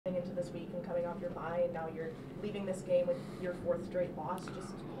into this week and coming off your bye, and now you're leaving this game with your fourth straight loss. Just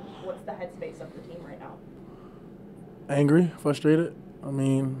what's the headspace of the team right now? Angry, frustrated. I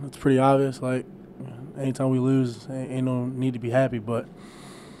mean, it's pretty obvious. Like, anytime we lose, ain't no need to be happy, but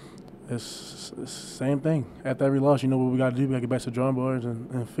it's the same thing. After every loss, you know what we got to do. We got to get back to the drawing boards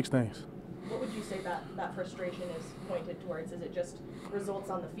and fix things. What would you say that frustration is pointed towards? Is it just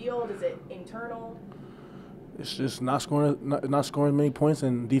results on the field? Is it internal? It's just not scoring many points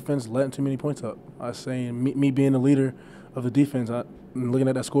and defense letting too many points up. I say me being the leader of the defense, looking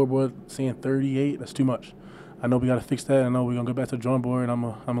at that scoreboard, seeing 38, that's too much. I know we got to fix that. I know we're going to go back to the drawing board, and I'm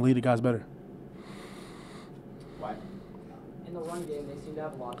gonna lead the guys better. Why? In the run game, they seem to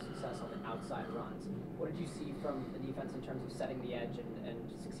have a lot of success on the outside runs. What did you see from the defense in terms of setting the edge and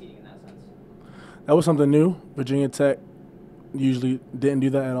succeeding in that sense? That was something new. Virginia Tech usually didn't do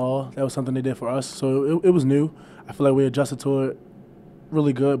that at all. That was something they did for us, so it was new. I feel like we adjusted to it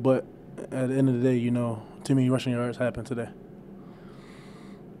really good, but at the end of the day, you know, too many rushing yards happened today.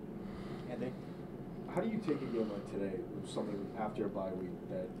 Andy, how do you take a game like today, with something after a bye week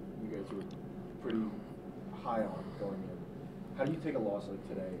that you guys were pretty high on going in? How do you take a loss like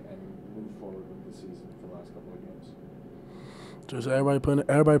today and move forward with the season for the last couple of games? Just everybody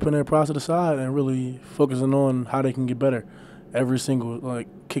putting their process aside and really focusing on how they can get better. Every single, like,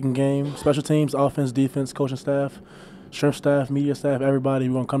 kicking game, special teams, offense, defense, coaching staff, shrimp staff, media staff, everybody,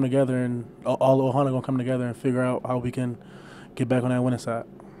 we're going to come together, and all of Ohana going to come together and figure out how we can get back on that winning side.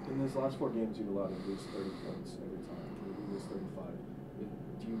 In those last 4 games, you've allowed at least 30 points every time. You lose 35.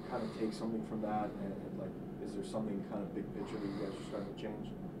 Do you kind of take something from that, and like, is there something kind of big picture that you guys are starting to change?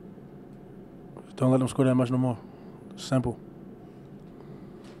 Don't let them score that much no more. Simple.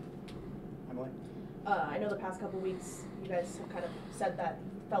 I know the past couple weeks you guys have kind of said that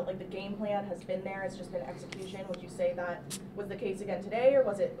felt like the game plan has been there, it's just been execution. Would you say that was the case again today, or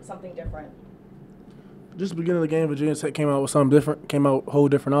was it something different? Just the beginning of the game, Virginia Tech came out with something different, came out whole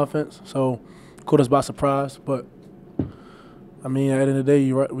different offense, so caught us by surprise. But, I mean, at the end of the day,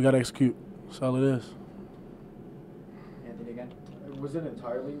 you're right, we got to execute. That's all it is. Anthony again? Was it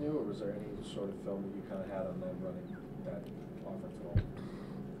entirely new, or was there any sort of film that you kind of had on them running that offense at all?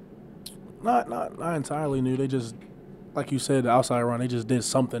 Not entirely new. They just, like you said, the outside run, they just did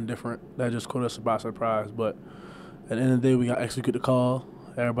something different that just caught us by surprise. But at the end of the day, we got to execute the call.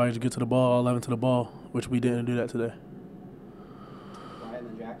 Everybody just get to the ball, all 11 to the ball, which we didn't do that today. Ryan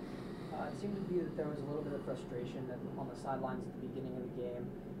and Jack? It seemed to be that there was a little bit of frustration on the sidelines at the beginning of the game.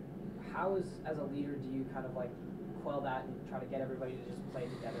 How, as a leader, do you kind of like quell that and try to get everybody to just play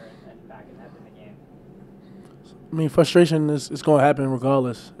together and back in the game? I mean, frustration is going to happen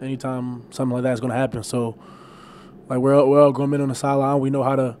regardless. Anytime something like that is going to happen. So, like, we're all going in on the sideline. We know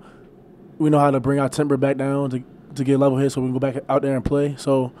how to bring our temper back down to get level hit, so we can go back out there and play.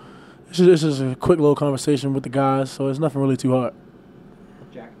 So, it's just a quick little conversation with the guys. So it's nothing really too hard.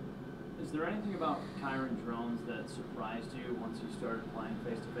 Jack, is there anything about Kyron Drones that surprised you once you started playing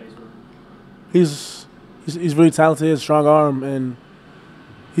face to face with him? He's really talented. He has a strong arm, and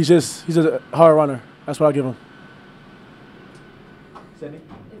he's a hard runner. That's what I give him. Cindy?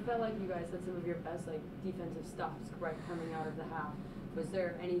 It felt like you guys had some of your best defensive stops coming out of the half. Was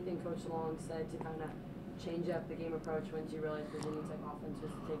there anything Coach Long said to kind of change up the game approach once you realized Virginia Tech offense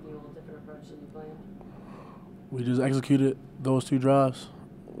was taking a little different approach than you planned? We just executed those 2 drives,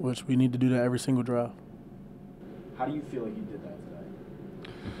 which we need to do that every single drive. How do you feel like you did that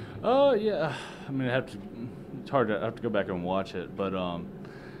today? Yeah. I mean, it's hard to have to go back and watch it, but I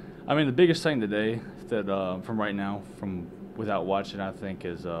mean, the biggest thing today that from right now, from without watching, I think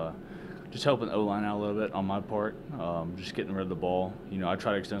is just helping O-line out a little bit on my part, just getting rid of the ball. You know, I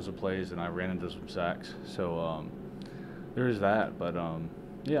tried extensive plays and I ran into some sacks, so there is that. But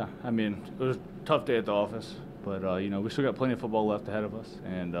yeah, I mean, it was a tough day at the office, but you know, we still got plenty of football left ahead of us,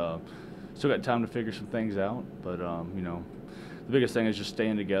 and still got time to figure some things out. But you know, the biggest thing is just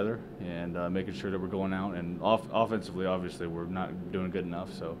staying together and making sure that we're going out. And offensively, obviously, we're not doing good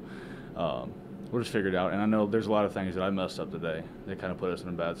enough. So we'll just figure it out. And I know there's a lot of things that I messed up today. They kind of put us in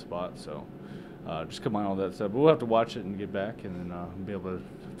a bad spot. So just combine all that stuff. But we'll have to watch it and get back and then be able to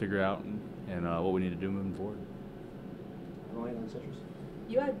figure out and what we need to do moving forward.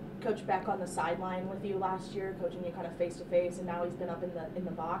 You had Coach Beck on the sideline with you last year, coaching you kind of face to face, and now he's been up in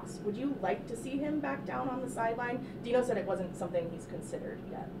the box. Would you like to see him back down on the sideline? Dino said it wasn't something he's considered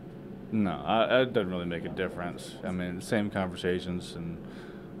yet. No, it doesn't really make a difference. I mean, same conversations, and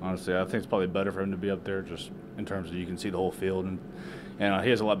honestly, I think it's probably better for him to be up there, just in terms of you can see the whole field, and he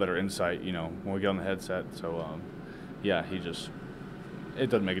has a lot better insight, you know, when we get on the headset. So, yeah, it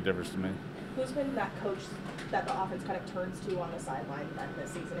doesn't make a difference to me. Who's been that coach that the offense kind of turns to on the sideline then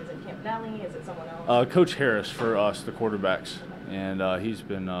this season? Is it Campanelli? Is it someone else? Coach Harris for us, the quarterbacks, and he's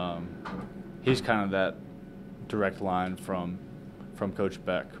been he's kind of that direct line from Coach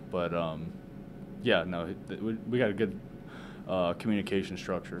Beck. But yeah, no, we got a good communication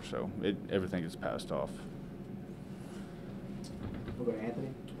structure, so everything gets passed off. We'll go to Anthony.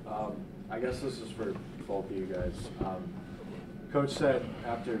 I guess this is for both of you guys. Coach said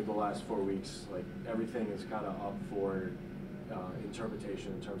after the last 4 weeks, like everything is kind of up for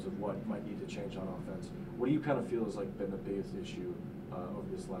interpretation in terms of what might need to change on offense. What do you kind of feel has like been the biggest issue over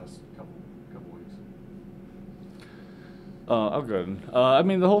this last couple weeks? I'll go ahead. I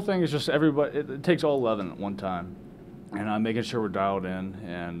mean, the whole thing is just everybody. It takes all 11 at one time, and making sure we're dialed in,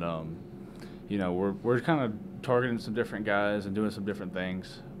 and you know, we're kind of targeting some different guys and doing some different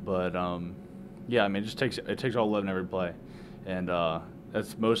things. But yeah, I mean, it takes all 11 every play, and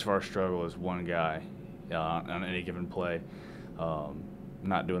that's most of our struggle is one guy on any given play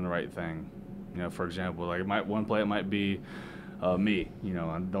not doing the right thing. You know, for example, like one play it might be me. You know,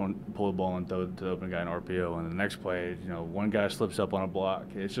 I don't pull the ball and throw it to the open guy in RPO, and the next play, you know, one guy slips up on a block.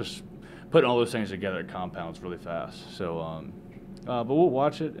 It's just putting all those things together. It compounds really fast. So, but we'll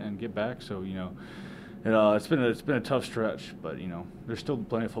watch it and get back. So, you know. It's been a tough stretch, but you know there's still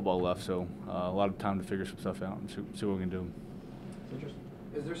plenty of football left, so a lot of time to figure some stuff out and see what we can do.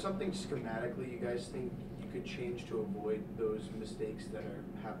 Is there something schematically you guys think you could change to avoid those mistakes that are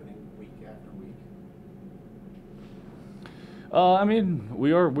happening week after week? I mean,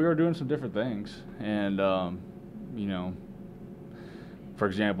 we are doing some different things, and you know, for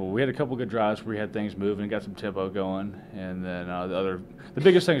example, we had a couple good drives where we had things moving, got some tempo going, and then the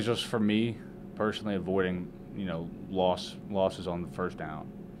biggest thing is just for me. Personally, avoiding, you know, losses on the first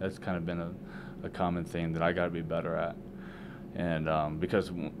down. That's kind of been a common thing that I got to be better at, and because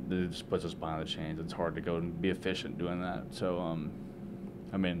it just puts us behind the chains, it's hard to go and be efficient doing that. So,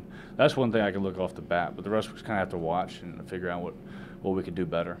 I mean, that's one thing I can look off the bat, but the rest we just kind of have to watch and figure out what we could do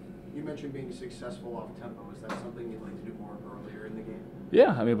better. You mentioned being successful off tempo. Is that something you'd like to do more earlier in the game?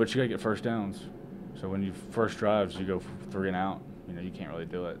 Yeah, I mean, but you got to get first downs. So when you first drives, you go 3 and out. You know, you can't really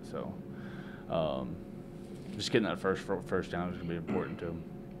do it. So. Just getting that first down is going to be important too.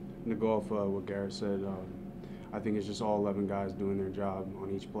 To go off what Garrett said, I think it's just all 11 guys doing their job on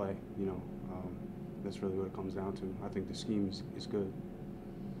each play. You know, that's really what it comes down to. I think the scheme is good.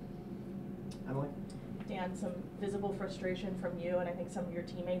 Emily? Dan, some visible frustration from you and I think some of your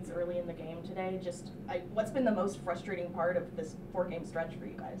teammates early in the game today. What's been the most frustrating part of this 4-game stretch for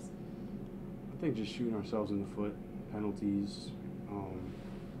you guys? I think just shooting ourselves in the foot, penalties.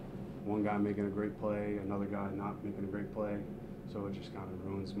 One guy making a great play, another guy not making a great play, so it just kind of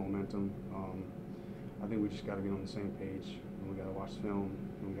ruins momentum. I think we just got to get on the same page, and we got to watch film,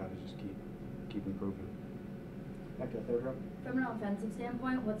 and we got to just keep improving. Back to the third row. From an offensive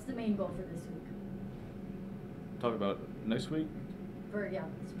standpoint, what's the main goal for this week? Talk about next week?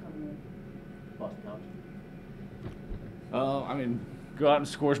 This coming week. Boston College. I mean, go out and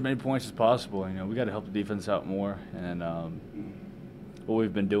score as many points as possible. You know, we got to help the defense out more, and what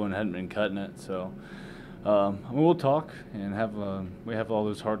we've been doing hadn't been cutting it. So, I mean, we'll talk and we have all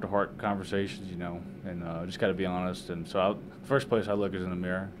those heart-to-heart conversations, you know, and just got to be honest. And so, the first place I look is in the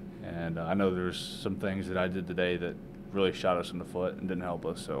mirror, and I know there's some things that I did today that really shot us in the foot and didn't help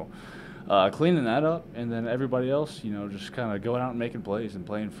us. So, cleaning that up, and then everybody else, you know, just kind of going out and making plays and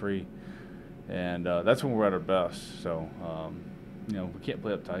playing free, and that's when we're at our best. So, you know, we can't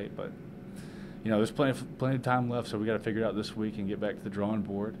play uptight, but. You know, there's plenty of time left, so we got to figure it out this week and get back to the drawing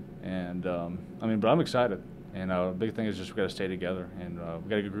board. And I mean, but I'm excited. And the big thing is just we got to stay together, and we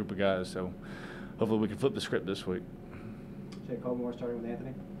got a good group of guys. So hopefully we can flip the script this week. Jay Colmore, starting with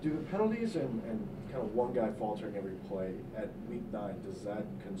Anthony. Do the penalties and kind of one guy faltering every play at week 9, does that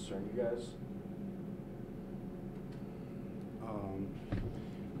concern you guys?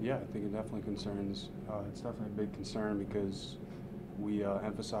 Yeah, I think it definitely concerns. It's definitely a big concern because we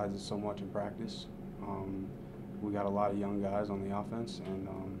emphasize it so much in practice. We got a lot of young guys on the offense, and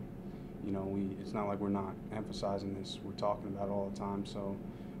you know, it's not like we're not emphasizing this. We're talking about it all the time. So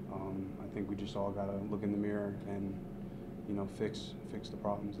I think we just all got to look in the mirror and, you know, fix the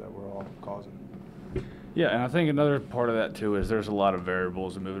problems that we're all causing. Yeah, and I think another part of that too is there's a lot of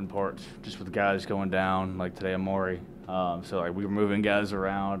variables and moving parts, just with guys going down, like today Amari. So like we were moving guys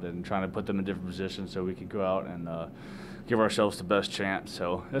around and trying to put them in different positions so we could go out and give ourselves the best chance.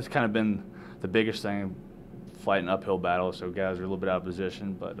 So that's kind of been the biggest thing, fighting uphill battles. So guys are a little bit out of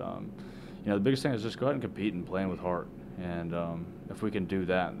position, but you know, the biggest thing is just go out and compete and playing with heart. And if we can do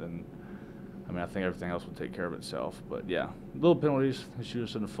that, then I mean, I think everything else will take care of itself. But yeah, little penalties, they shoot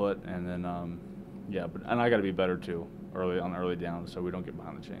us in the foot, and then yeah. But and I got to be better too early down, so we don't get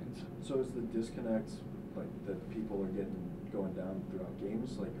behind the chains. So is the disconnect like that people are going down throughout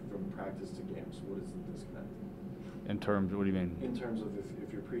games, like from practice to games? What is the disconnect? In terms, what do you mean? In terms of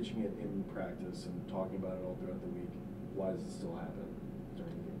if you're preaching it in practice and talking about it all throughout the week, why does it still happen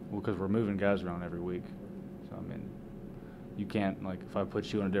during the game? Well, because we're moving guys around every week. So I mean, you can't, like, if I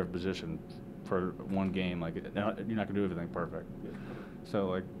put you in a different position for one game, like, you're not gonna do everything perfect. Yeah. So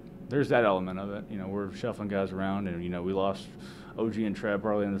like, there's that element of it. You know, we're shuffling guys around, and you know, we lost OG and Trev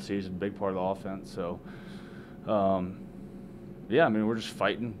early in the season, big part of the offense. So, yeah, I mean, we're just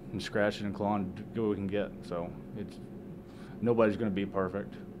fighting and scratching and clawing to get what we can get. So nobody's going to be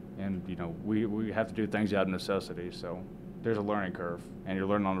perfect, and you know, we have to do things out of necessity. So there's a learning curve, and you're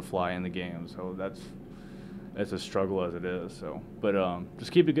learning on the fly in the game. So that's a struggle as it is. So, but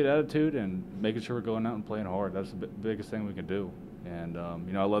just keep a good attitude and making sure we're going out and playing hard. That's the biggest thing we can do. And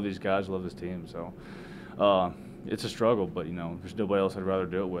you know, I love these guys, I love this team. So it's a struggle, but you know, there's nobody else I'd rather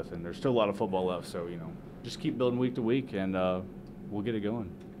do it with, and there's still a lot of football left. So you know, just keep building week to week, and we'll get it going.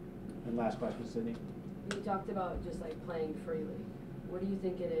 And last question, Sydney. You talked about just like playing freely. What do you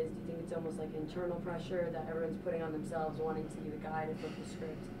think it is? Do you think it's almost like internal pressure that everyone's putting on themselves, wanting to be the guy to flip the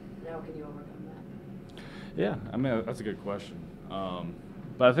script? And how can you overcome that? Yeah, I mean, that's a good question.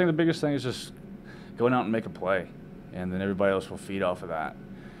 But I think the biggest thing is just going out and make a play, and then everybody else will feed off of that.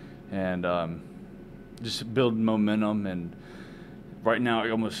 And just build momentum. And right now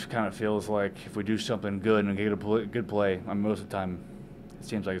it almost kind of feels like if we do something good and get a good play, I mean, most of the time it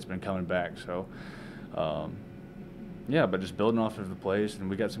seems like it's been coming back. So, yeah, but just building off of the plays, and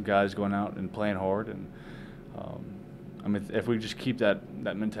we got some guys going out and playing hard. And I mean, if we just keep that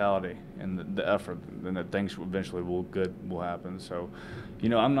mentality and the effort, then that things eventually will happen. So, you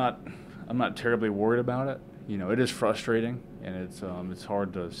know, I'm not terribly worried about it. You know, it is frustrating, and it's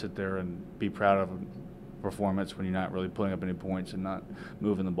hard to sit there and be proud of a performance when you're not really putting up any points and not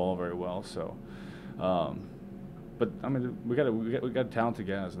moving the ball very well. So, but I mean, we got talented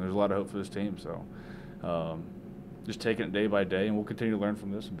guys, and there's a lot of hope for this team. So, just taking it day by day, and we'll continue to learn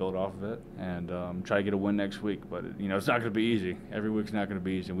from this and build off of it, and try to get a win next week. But you know, it's not going to be easy. Every week's not going to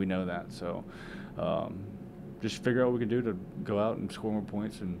be easy, and we know that. So, just figure out what we can do to go out and score more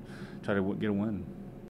points and try to get a win.